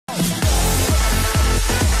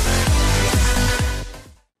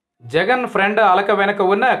Jagan friend అలక వెనుక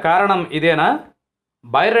ఉన్న కారణం ఇదేనా?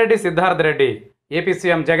 బైరెడ్డి సిద్ధార్థ్ రెడ్డి ఏపీ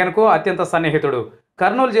సీఎం జగన్కు అత్యంత సన్నిహితుడు.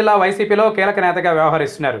 కర్నూలు జిల్లా వైసీపీలో కీలక నేతగా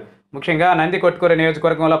వ్యవహరిస్తున్నారు. ముఖ్యంగా నందికొట్కూరు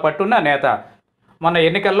నియోజకవర్గంలో పట్టున్న నేత. మొన్న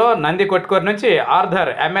ఎన్నికల్లో నందికొట్కూరు నుంచి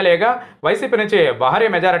ఆర్థర్ ఎమ్మెల్యేగా వైసీపీ నుంచి భారీ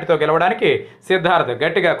మెజారిటీతో గెలవడానికి సిద్ధార్థ్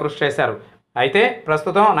గట్టిగా కృషి చేశారు. అయితే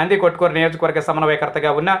ప్రస్తుతం నందికొట్కూరు నియోజకవర్గ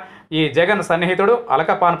సమన్వయకర్తగా ఉన్న ఈ జగన్ సన్నిహితుడు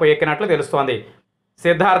అలక పాన్పు ఎక్కినట్లు తెలుస్తోంది.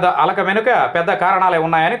 సిద్ధార్థ్ అలక వెనుక పెద్ద కారణాలే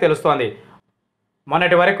ఉన్నాయని తెలుస్తోంది.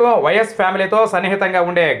 మొన్నటి వరకు వైఎస్ ఫ్యామిలీతో సన్నిహితంగా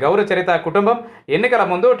ఉండే గౌరు చరిత కుటుంబం ఎన్నికల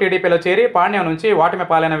ముందు టీడీపీలో చేరి పాణ్యం నుంచి ఓటమి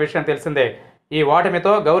పాలైన విషయం తెలిసిందే. ఈ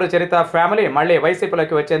ఓటమితో గౌరు చరిత ఫ్యామిలీ మళ్లీ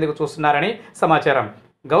వైసీపీలోకి వచ్చేందుకు చూస్తున్నారని సమాచారం.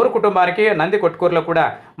 గౌరు కుటుంబానికి నందికొట్కూరులో కూడా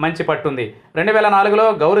మంచి పట్టుంది. 2004లో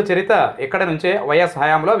గౌరు చరిత ఇక్కడ నుంచే వైఎస్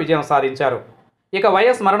హయాంలో విజయం సాధించారు. ఇక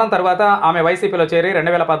వైఎస్ మరణం తర్వాత ఆమె వైసీపీలో చేరి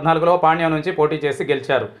 2014లో పాణ్యం నుంచి పోటీ చేసి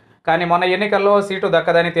గెలిచారు. కానీ మొన్న ఎన్నికల్లో సీటు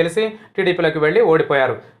దక్కదని తెలిసి టీడీపీలోకి వెళ్లి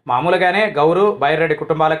ఓడిపోయారు. మామూలుగానే గౌరు బైరెడ్డి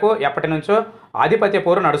కుటుంబాలకు ఎప్పటి నుంచో ఆధిపత్య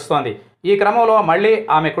పోరు నడుస్తోంది. ఈ క్రమంలో మళ్లీ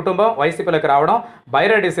ఆమె కుటుంబం వైసీపీలోకి రావడం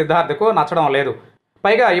బైరెడ్డి సిద్ధార్థ్కు నచ్చడం లేదు.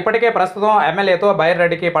 పైగా ఇప్పటికే ప్రస్తుతం ఎమ్మెల్యేతో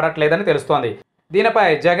బైరెడ్డికి పడట్లేదని తెలుస్తోంది. దీనిపై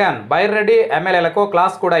జగన్ బైరెడ్డి ఎమ్మెల్యేలకు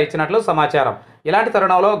క్లాస్ కూడా ఇచ్చినట్లు సమాచారం. ఇలాంటి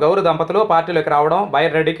తరుణంలో గౌరు దంపతులు పార్టీలోకి రావడం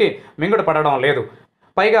బైరెడ్డికి మింగుడు పడడం లేదు.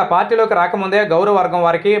 పైగా పార్టీలోకి రాకముందే గౌరవ వర్గం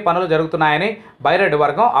వారికి పనులు జరుగుతున్నాయని బైరెడ్డి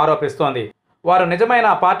వర్గం ఆరోపిస్తోంది. వారు నిజమైన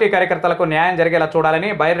పార్టీ కార్యకర్తలకు న్యాయం జరిగేలా చూడాలని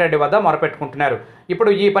బైరెడ్డి వద్ద మొరపెట్టుకుంటున్నారు.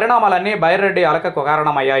 ఇప్పుడు ఈ పరిణామాలన్నీ బైరెడ్డి అలకకు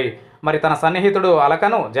కారణమయ్యాయి. మరి తన సన్నిహితుడు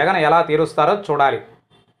అలకను జగన్ ఎలా తీరుస్తారో చూడాలి.